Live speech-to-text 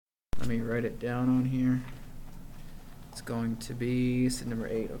Let me write it down on here. It's going to be number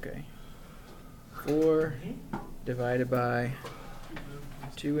 8, okay. 4 divided by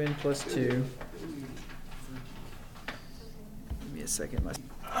 2n plus 2. Give me a second.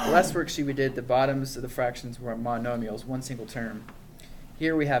 The last worksheet we did, the bottoms of the fractions were monomials, one single term.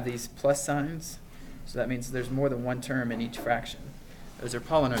 Here we have these plus signs, so that means there's more than one term in each fraction. Those are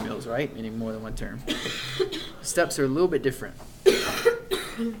polynomials, right? Meaning more than one term. Steps are a little bit different.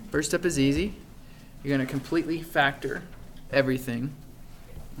 First step is easy. You're going to completely factor everything.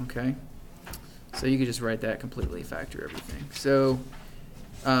 Okay? So you could just write that, completely factor everything. So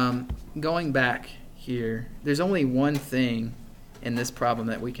going back here, there's only one thing in this problem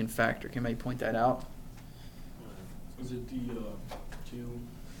that we can factor. Can I point that out? Is it the 2?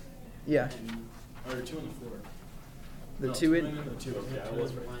 Yeah. Or 2 and the 4? The no, 2 and the 2. Okay, I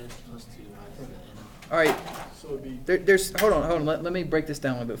was right. All right. So it'd be There's hold on. Let me break this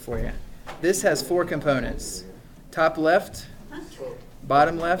down a little bit for you. This has 4 components: top left,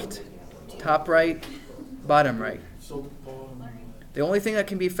 bottom left, top right, bottom right. So the only thing that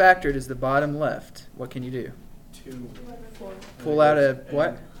can be factored is the bottom left. What can you do? 2. Pull out a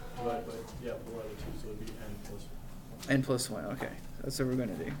what? Right, yeah, pull out a 2, so it'd be n plus 1. N plus 1. Okay, that's what we're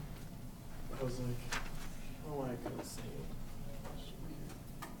going to do. I was like, oh, I couldn't say it.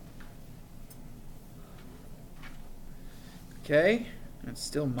 Okay, that's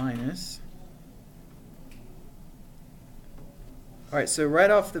still minus. All right, so right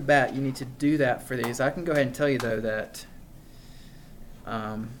off the bat, you need to do that for these. I can go ahead and tell you, though, that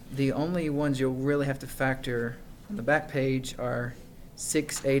the only ones you'll really have to factor on the back page are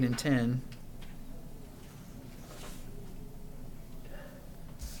 6, 8, and 10.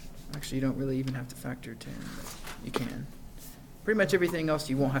 Actually, you don't really even have to factor 10, but you can. Pretty much everything else,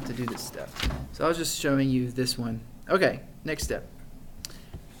 you won't have to do this step. So I was just showing you this one. Okay, next step.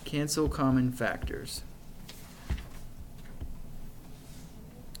 Cancel common factors.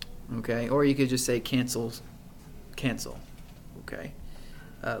 Okay, or you could just say cancel. Okay.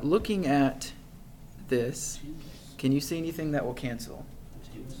 Looking at this, can you see anything that will cancel?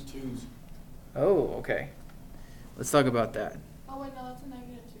 2s. Oh, okay. Let's talk about that. Oh wait, no, that's a -2, isn't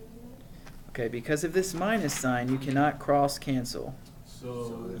it? Okay, because of this minus sign, you cannot cross cancel.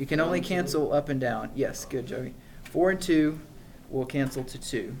 So You can only cancel up and down. Yes, good, Joey. 4 and 2 will cancel to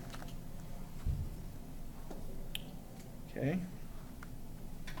 2. Okay.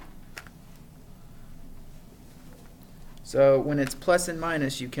 So when it's plus and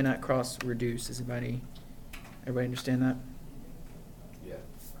minus, you cannot cross reduce. Everybody understand that? Yeah.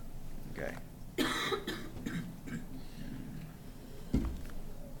 Okay.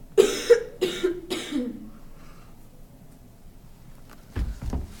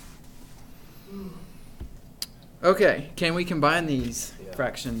 Okay, can we combine these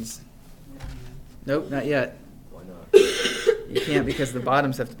fractions? Nope, not yet. Why not? You can't because the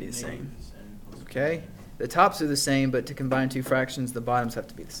bottoms have to be the same. Okay? The tops are the same, but to combine two fractions, the bottoms have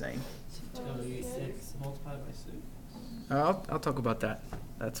to be the same. 6 multiplied by 6. I'll talk about that.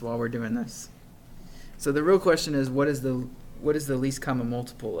 That's why we're doing this. So the real question is, what is the least common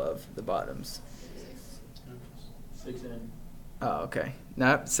multiple of the bottoms? 6n. Oh, okay.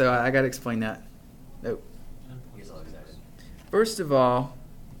 Nope. So I got to explain that. Nope. He's all excited. First of all,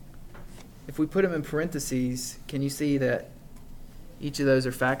 if we put them in parentheses, can you see that each of those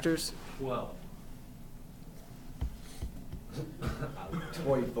are factors? 12.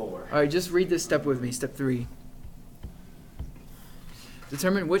 24. All right, just read this step with me. Step 3.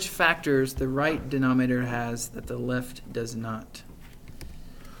 Determine which factors the right denominator has that the left does not.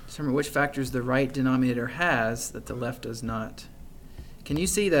 Determine which factors the right denominator has that the left does not. Can you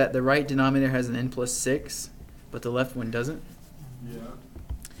see that the right denominator has an n plus 6, but the left one doesn't? Yeah.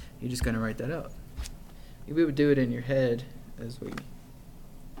 You're just going to write that out. We would do it in your head as we...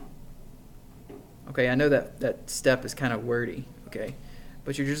 Okay, I know that step is kind of wordy, okay?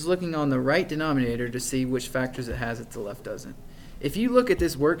 But you're just looking on the right denominator to see which factors it has that the left doesn't. If you look at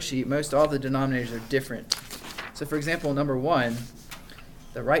this worksheet, most all the denominators are different. So for example, number 1,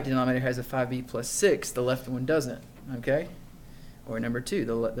 the right denominator has a 5b plus 6, the left one doesn't, okay? Or number 2,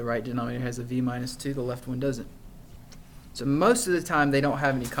 the right denominator has a v minus 2, the left one doesn't. So most of the time they don't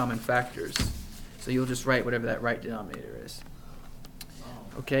have any common factors. So you'll just write whatever that right denominator is.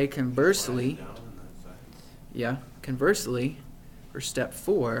 Okay, conversely, for step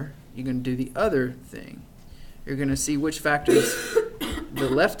 4, you're going to do the other thing. You're going to see which factors the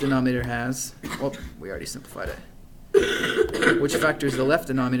left denominator has. Well, we already simplified it. Which factors the left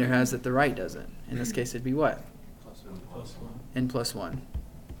denominator has that the right doesn't. In this case, it'd be what? +1. N plus 1.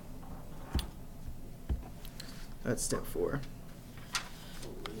 That's step 4.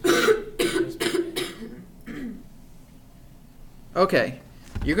 Okay,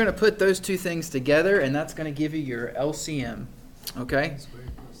 you're going to put those two things together, and that's going to give you your LCM. Okay?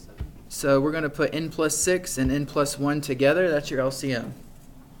 Squared plus 7. So we're going to put n plus 6 and n plus 1 together. That's your LCM.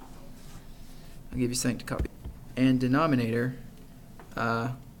 I'll give you something to copy. And denominator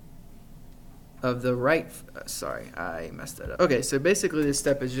of the right, sorry, I messed that up. Okay, so basically this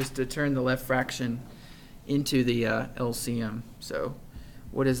step is just to turn the left fraction into the LCM. So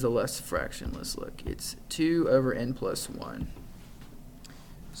what is the left fraction? Let's look. It's 2 over n plus 1.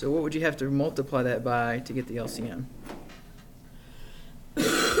 So what would you have to multiply that by to get the LCM? N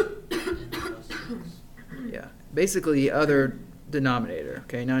plus 6. Yeah, basically the other denominator.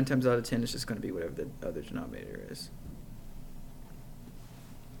 Okay, 9 times out of 10 is just going to be whatever the other denominator is.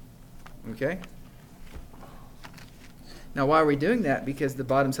 Okay? Now why are we doing that? Because the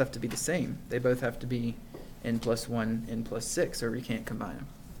bottoms have to be the same. They both have to be n plus 1, n plus 6, or we can't combine them.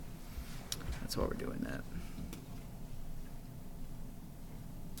 That's why we're doing that.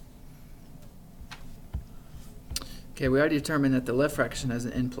 Okay, we already determined that the left fraction has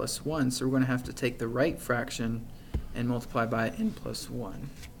an n plus 1, so we're going to have to take the right fraction and multiply by n plus 1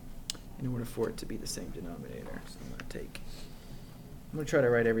 in order for it to be the same denominator. So I'm going to try to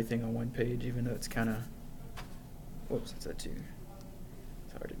write everything on one page, even though it's kind of, whoops, it's at 2.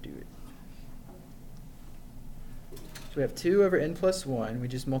 It's hard to do it. So we have 2 over n plus 1. We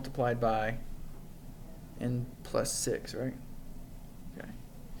just multiplied by n plus 6, right? Okay.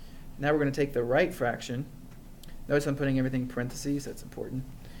 Now we're going to take the right fraction. Notice I'm putting everything in parentheses. That's important.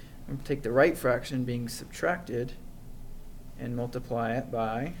 I'm going to take the right fraction being subtracted and multiply it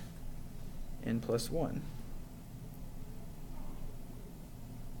by n plus 1.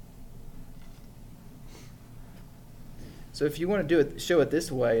 So if you want to do it, show it this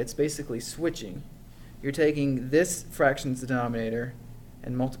way, it's basically switching. You're taking this fraction's denominator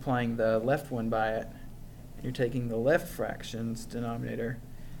and multiplying the left one by it, and you're taking the left fraction's denominator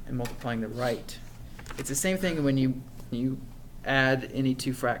and multiplying the right. It's the same thing when you add any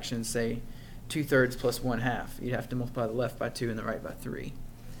two fractions, say 2/3 plus 1/2. You'd have to multiply the left by 2 and the right by 3.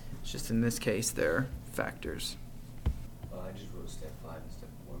 It's just in this case they're factors. I just wrote step 5 and step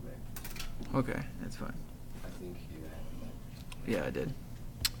 4 back. Okay, that's fine. I think you had that. Yeah, I did.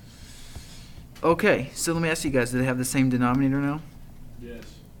 Okay, so let me ask you guys, do they have the same denominator now? Yes.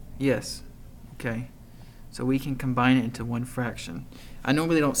 Yes. Okay. So we can combine it into one fraction. I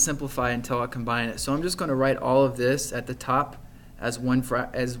normally don't simplify until I combine it, so I'm just going to write all of this at the top as one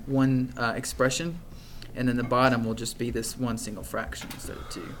expression, and then the bottom will just be this one single fraction instead of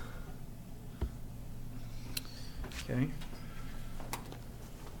 2. Okay.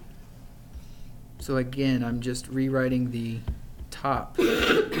 So again, I'm just rewriting the top.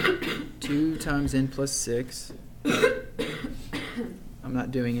 2 times n plus 6. I'm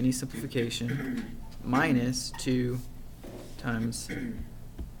not doing any simplification. Minus 2 times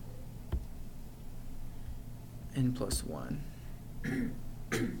n plus 1.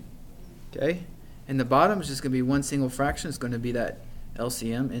 Okay? And the bottom is just going to be one single fraction. It's going to be that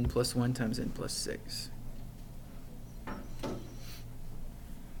LCM, n plus 1 times n plus 6.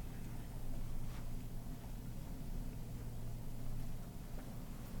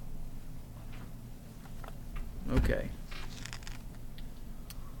 Okay.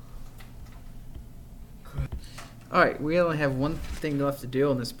 All right, we only have one thing left to do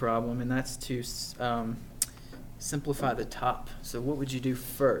on this problem, and that's to simplify the top. So what would you do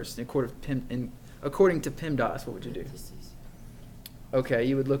first? According to PEMDAS, what would you do? Parentheses. Okay,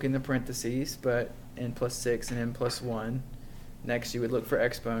 you would look in the parentheses, but n plus 6 and n plus 1. Next, you would look for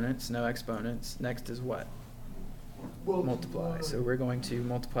exponents, no exponents. Next is what? Multiply. So we're going to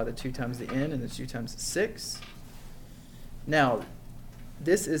multiply the 2 times the n and the 2 times the 6. Now,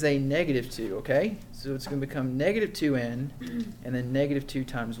 this is a negative 2, okay? So it's going to become negative 2n and then negative 2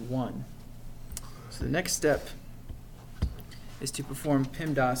 times 1. So the next step is to perform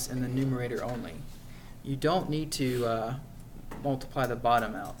PEMDAS in the numerator only. You don't need to multiply the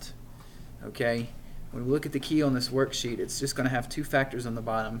bottom out, okay? When we look at the key on this worksheet, it's just going to have 2 factors on the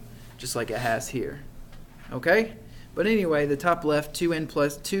bottom, just like it has here, okay? But anyway, the top left, 2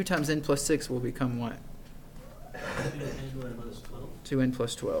 times n plus 6 will become what? 2n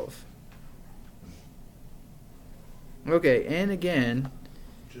plus 12. Okay, and again,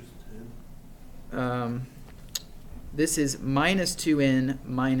 Just 10. This is minus 2n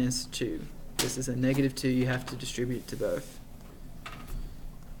minus 2. This is a negative 2. You have to distribute to both.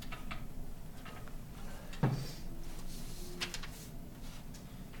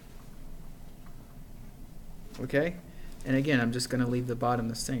 Okay? And again, I'm just going to leave the bottom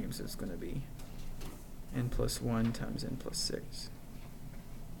the same. So it's going to be n plus 1 times n plus 6.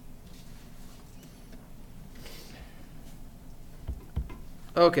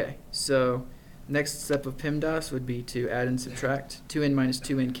 Okay, so next step of PEMDAS would be to add and subtract. 2n minus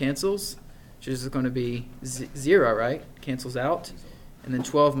 2n cancels, which is going to be 0, right? Cancels out. And then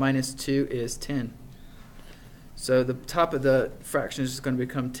 12 minus 2 is 10. So the top of the fraction is just going to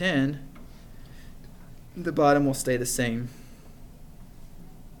become 10. The bottom will stay the same.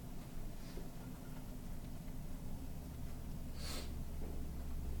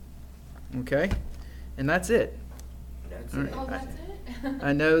 Okay, and that's it. That's All it. Oh, that's it?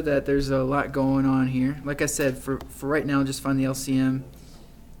 I know that there's a lot going on here. Like I said, for right now, just find the LCM.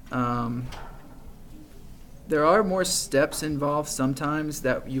 There are more steps involved sometimes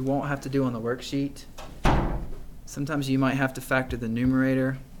that you won't have to do on the worksheet. Sometimes you might have to factor the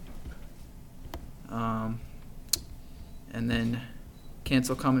numerator. And then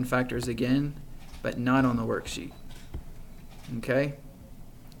cancel common factors again, but not on the worksheet. Okay?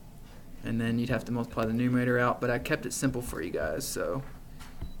 And then you'd have to multiply the numerator out, but I kept it simple for you guys, so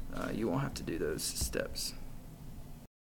you won't have to do those steps.